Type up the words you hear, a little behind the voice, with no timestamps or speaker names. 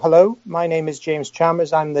Hello, my name is James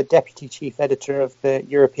Chalmers. I'm the Deputy Chief Editor of the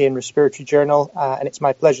European Respiratory Journal, and it's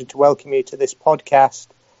my pleasure to welcome you to this podcast.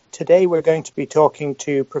 Today we're going to be talking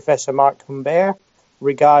to Professor Marc Humbert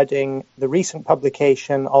regarding the recent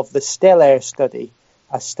publication of the STELLAIR study,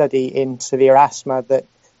 a study in severe asthma that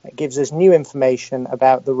gives us new information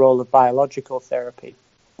about the role of biological therapy.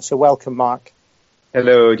 So welcome, Marc.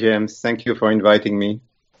 Hello, James. Thank you for inviting me.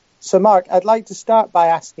 So, Marc, I'd like to start by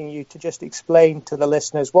asking you to just explain to the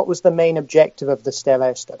listeners what was the main objective of the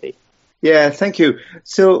STELLAIR study. Yeah, thank you.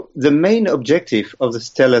 So the main objective of the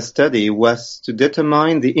STELLAIR study was to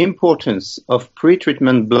determine the importance of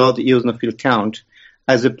pre-treatment blood eosinophil count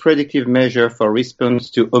as a predictive measure for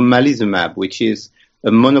response to omalizumab, which is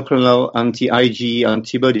a monoclonal anti-IgE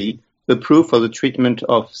antibody approved for the treatment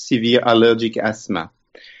of severe allergic asthma.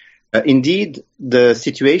 Indeed, the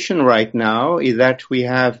situation right now is that we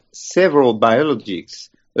have several biologics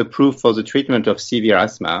approved for the treatment of severe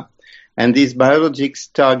asthma, and these biologics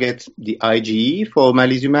target the IgE for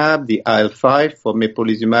omalizumab, the IL-5 for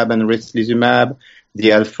mepolizumab and restylizumab,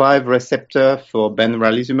 the IL-5 receptor for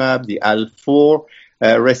benralizumab, the IL-4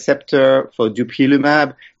 receptor for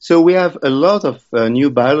dupilumab. So we have a lot of new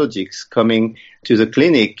biologics coming to the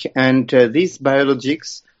clinic, and these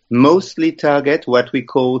biologics mostly target what we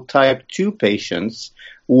call type 2 patients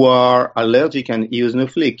who are allergic and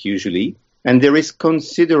eosinophilic usually, and there is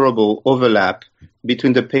considerable overlap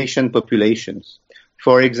between the patient populations.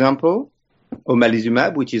 For example,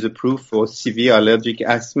 omalizumab, which is approved for severe allergic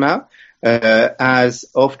asthma, has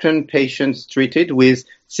often patients treated with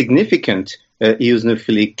significant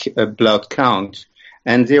eosinophilic blood count.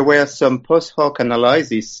 And there were some post-hoc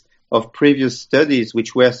analyses of previous studies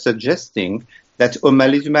which were suggesting that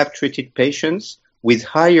omalizumab-treated patients with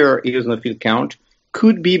higher eosinophil count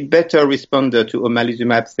could be better responder to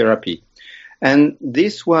omalizumab therapy. And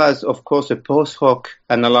this was, of course, a post-hoc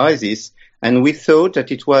analysis, and we thought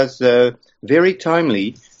that it was very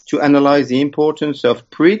timely to analyze the importance of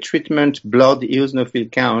pre-treatment blood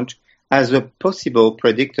eosinophil count as a possible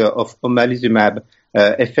predictor of omalizumab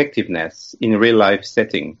effectiveness in real-life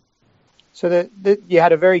setting. So you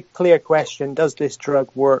had a very clear question: does this drug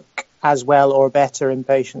work as well or better in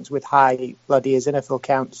patients with high blood eosinophil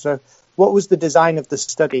count? So what was the design of the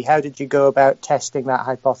study? How did you go about testing that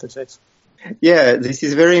hypothesis? Yeah, this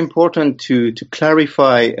is very important to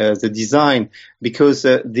clarify the design, because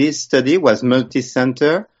this study was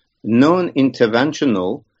multi-center,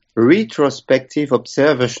 non-interventional, retrospective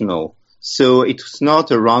observational. So it's not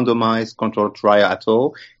a randomized controlled trial at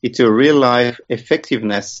all. It's a real-life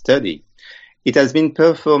effectiveness study. It has been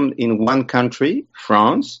performed in one country,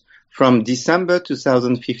 France, from December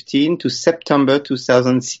 2015 to September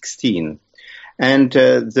 2016. And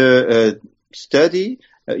the study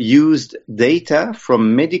used data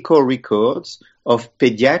from medical records of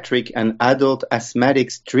pediatric and adult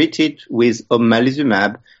asthmatics treated with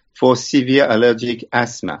omalizumab for severe allergic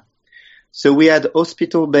asthma. So we had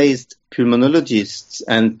hospital-based pulmonologists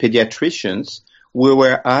and pediatricians who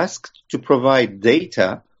were asked to provide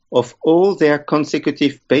data of all their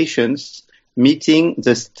consecutive patients meeting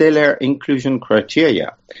the STELLAIR inclusion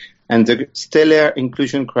criteria. And the STELLAIR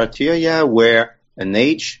inclusion criteria were an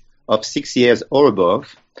age of 6 years or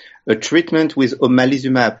above, a treatment with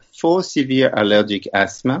omalizumab for severe allergic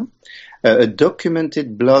asthma, a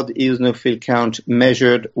documented blood eosinophil count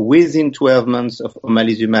measured within 12 months of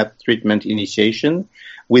omalizumab treatment initiation,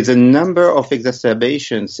 with a number of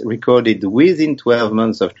exacerbations recorded within 12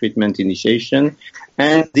 months of treatment initiation,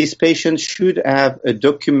 and these patients should have a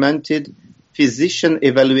documented physician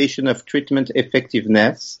evaluation of treatment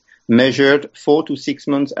effectiveness measured 4 to 6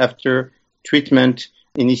 months after treatment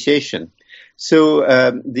initiation. So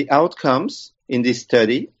the outcomes in this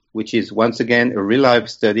study, which is once again a real-life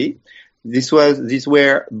study, these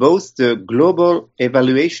were both the global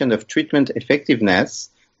evaluation of treatment effectiveness,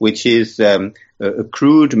 which is a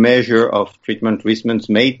crude measure of treatment response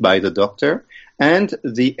made by the doctor, and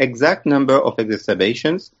the exact number of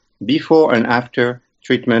exacerbations before and after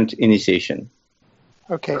treatment initiation.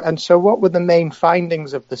 Okay, and so what were the main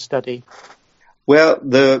findings of the study? Well,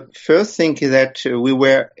 the first thing is that we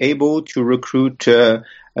were able to recruit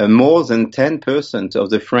more than 10% of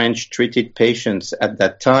the French treated patients at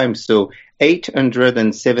that time. So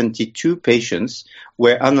 872 patients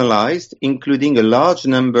were analyzed, including a large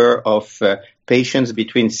number of patients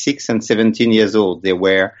between 6 and 17 years old. There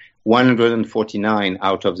were 149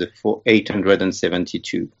 out of the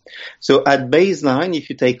 872. So at baseline,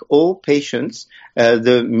 if you take all patients,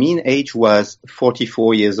 the mean age was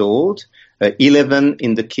 44 years old, 11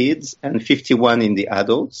 in the kids and 51 in the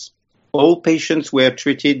adults. All patients were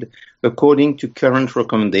treated according to current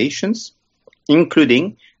recommendations,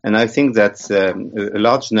 including and I think that's a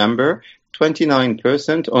large number,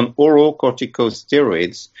 29% on oral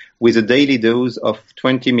corticosteroids with a daily dose of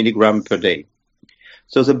 20 milligrams per day.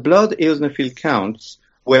 So the blood eosinophil counts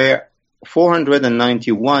were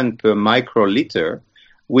 491 per microliter,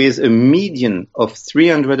 with a median of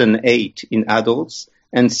 308 in adults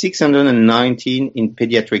and 619 in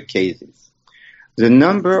pediatric cases. The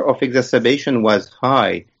number of exacerbation was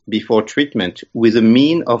high before treatment, with a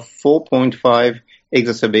mean of 4.5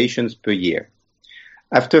 exacerbations per year.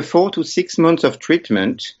 After 4 to 6 months of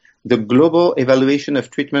treatment, the global evaluation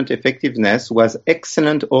of treatment effectiveness was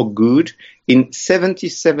excellent or good in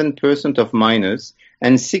 77% of minors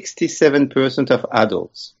and 67% of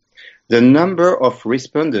adults. The number of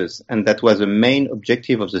responders, and that was the main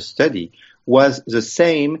objective of the study, was the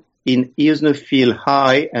same in eosinophil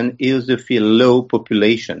high and eosinophil low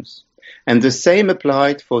populations. And the same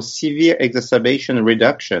applied for severe exacerbation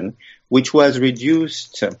reduction, which was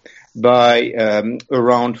reduced by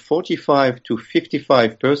around 45 to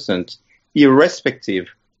 55%, irrespective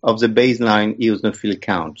of the baseline eosinophil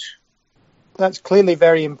count. That's clearly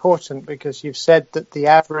very important, because you've said that the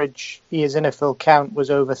average eosinophil count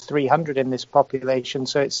was over 300 in this population.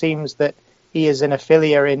 So it seems that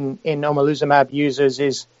eosinophilia in omalizumab users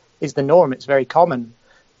is the norm. It's very common.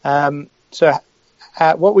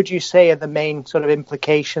 What would you say are the main sort of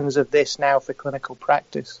implications of this now for clinical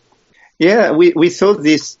practice? Yeah, we thought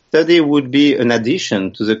this study would be an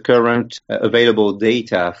addition to the current available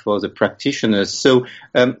data for the practitioners. So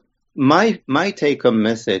my take-home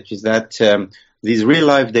message is that these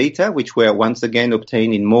real-life data, which were once again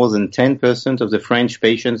obtained in more than 10% of the French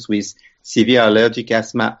patients with severe allergic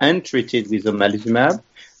asthma and treated with omalizumab,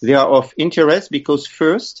 they are of interest because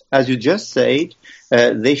first, as you just said,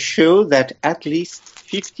 they show that at least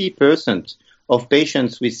 50% of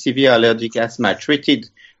patients with severe allergic asthma treated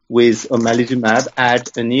with omalizumab had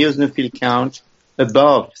an eosinophil count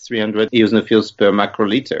above 300 eosinophils per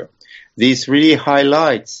macroliter. This really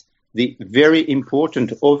highlights the very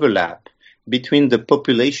important overlap between the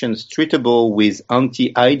populations treatable with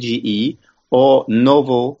anti-IgE or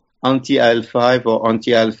novel anti-IL-5 or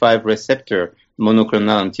anti-IL-5 receptor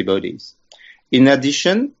monoclonal antibodies. In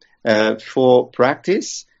addition, for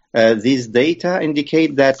practice, these data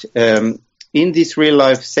indicate that in this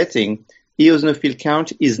real-life setting, eosinophil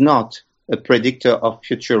count is not a predictor of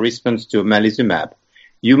future response to omalizumab.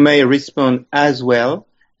 You may respond as well,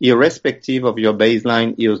 irrespective of your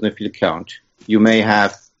baseline eosinophil count. You may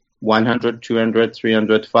have 100, 200,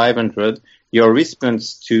 300, 500. Your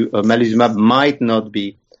response to omalizumab might not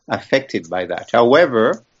be affected by that.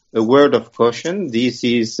 However, a word of caution, this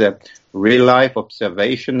is a real-life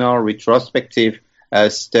observational retrospective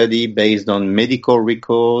study based on medical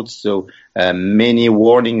records, so many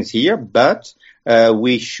warnings here, but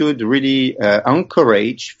we should really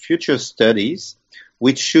encourage future studies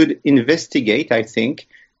which should investigate, I think,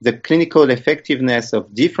 the clinical effectiveness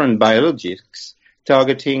of different biologics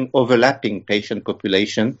targeting overlapping patient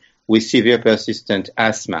population with severe persistent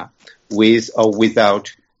asthma, with or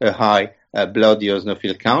without a high blood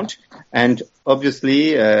eosinophil count. And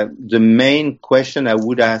obviously, the main question I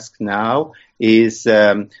would ask now is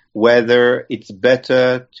whether it's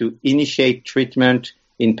better to initiate treatment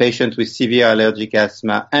in patients with severe allergic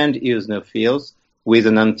asthma and eosinophils with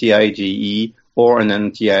an anti-IgE or an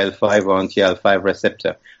anti-IL-5 or anti-IL-5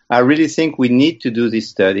 receptor. I really think we need to do this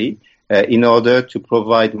study in order to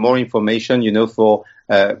provide more information, for,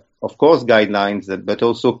 of course, guidelines, but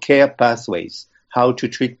also care pathways, how to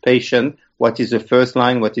treat patients, what is the first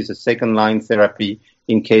line, what is the second line therapy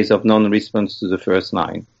in case of non-response to the first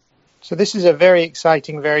line. So this is a very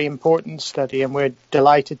exciting, very important study, and we're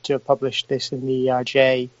delighted to have published this in the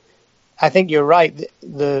ERJ. I think you're right.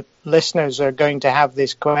 The listeners are going to have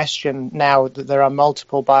this question now that there are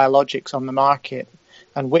multiple biologics on the market,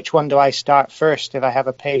 and which one do I start first if I have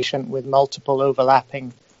a patient with multiple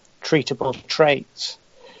overlapping treatable traits?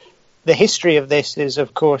 The history of this is,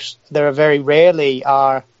 of course, there are very rarely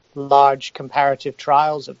are large comparative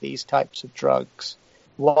trials of these types of drugs.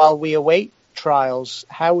 While we await trials,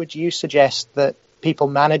 how would you suggest that people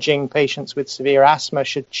managing patients with severe asthma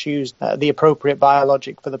should choose the appropriate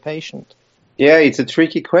biologic for the patient? Yeah, it's a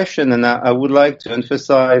tricky question, and I would like to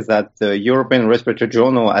emphasize that the European Respiratory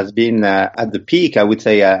Journal has been at the peak, I would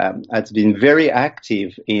say, has been very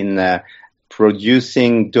active in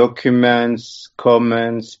producing documents,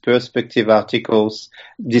 comments, perspective articles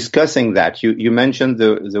discussing that. You mentioned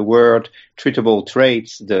the word treatable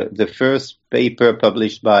traits. The first paper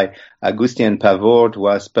published by Agustin Pavord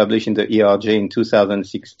was published in the ERJ in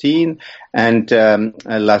 2016, and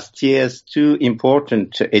last year's two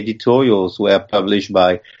important editorials were published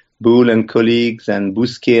by Boole and colleagues and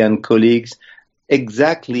Bousquet and colleagues,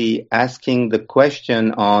 exactly asking the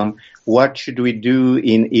question on what should we do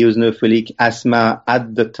in eosinophilic asthma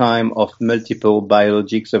at the time of multiple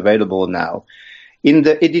biologics available now. In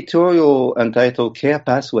the editorial entitled Care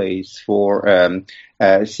Pathways for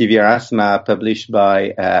Severe Asthma, published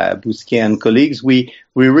by Bousquet and colleagues, we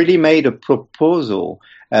really made a proposal,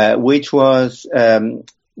 which was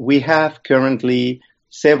we have currently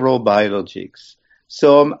several biologics.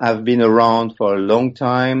 Some have been around for a long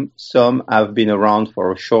time. Some have been around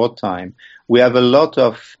for a short time. We have a lot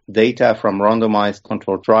of data from randomized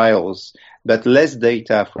controlled trials, but less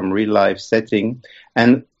data from real-life setting.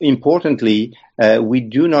 And importantly, we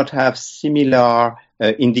do not have similar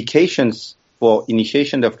indications for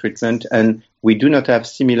initiation of treatment, and we do not have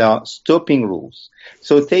similar stopping rules.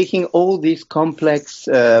 So taking all these complex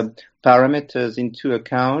parameters into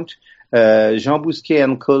account, Jean Bousquet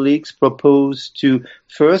and colleagues propose to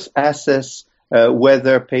first assess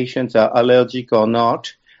whether patients are allergic or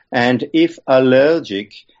not, and if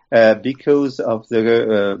allergic, because of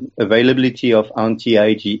the availability of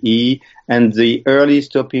anti-IgE and the early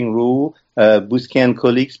stopping rule, Bousquet and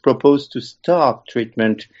colleagues propose to start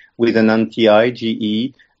treatment with an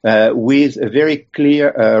anti-IgE with a very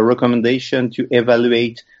clear recommendation to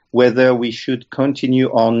evaluate whether we should continue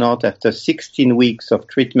or not after 16 weeks of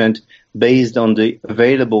treatment based on the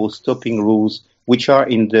available stopping rules, which are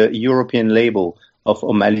in the European label of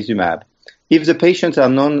omalizumab. If the patients are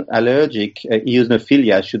non-allergic,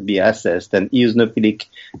 eosinophilia should be assessed, and eosinophilic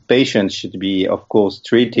patients should be, of course,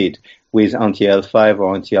 treated with anti-IL-5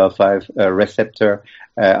 or anti-IL-5 receptor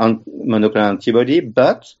monoclonal antibody,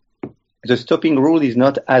 but the stopping rule is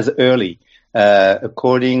not as early.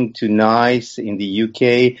 According to NICE in the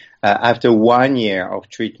UK, after 1 year of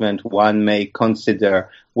treatment, one may consider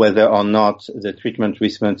whether or not the treatment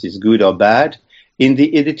response is good or bad. In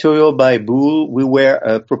the editorial by Boole, we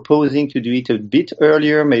were proposing to do it a bit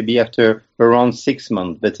earlier, maybe after around 6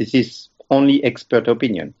 months, but this is only expert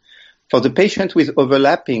opinion. For the patient with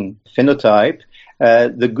overlapping phenotype,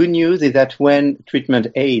 the good news is that when treatment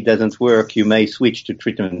A doesn't work, you may switch to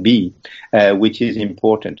treatment B, which is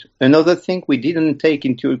important. Another thing we didn't take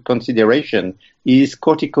into consideration is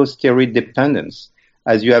corticosteroid dependence.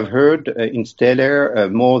 As you have heard in Stellar,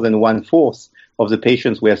 more than 1/4 of the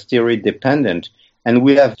patients were steroid dependent, and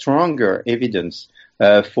we have stronger evidence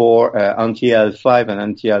for anti-IL-5 and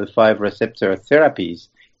anti-IL-5 receptor therapies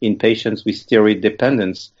in patients with steroid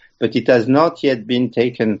dependence, but it has not yet been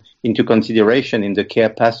taken into consideration in the care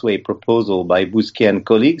pathway proposal by Bousquet and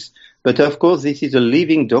colleagues. But of course, this is a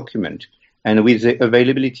living document, and with the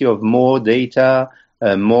availability of more data,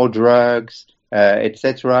 more drugs,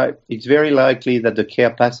 etc., it's very likely that the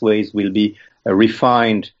care pathways will be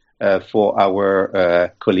refined for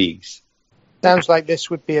our colleagues. Sounds like this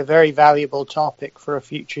would be a very valuable topic for a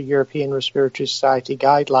future European Respiratory Society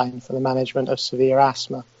guideline for the management of severe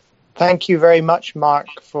asthma. Thank you very much, Mark,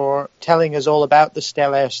 for telling us all about the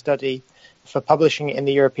Stellar study, for publishing it in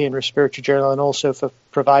the European Respiratory Journal, and also for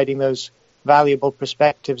providing those valuable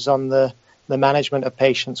perspectives on the management of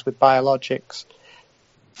patients with biologics.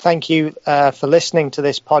 Thank you for listening to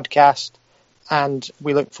this podcast, and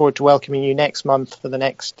we look forward to welcoming you next month for the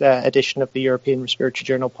next edition of the European Respiratory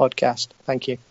Journal podcast. Thank you.